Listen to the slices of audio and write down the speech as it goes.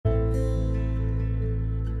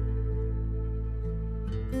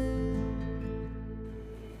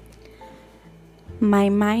My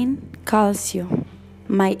mind calls you,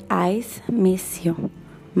 my eyes miss you,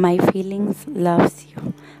 my feelings loves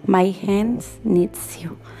you, my hands needs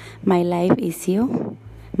you, my life is you,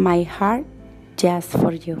 my heart just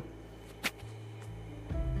for you.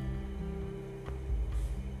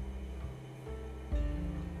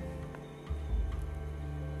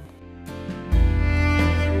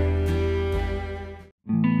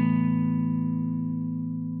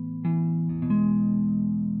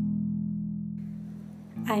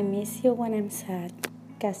 I miss you when I'm sad,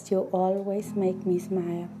 'cause you always make me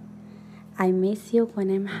smile. I miss you when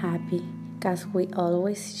I'm happy, 'cause we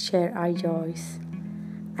always share our joys.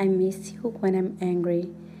 I miss you when I'm angry,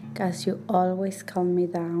 'cause you always calm me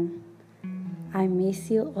down. I miss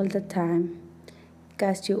you all the time,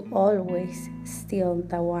 'cause you always still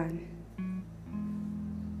the one.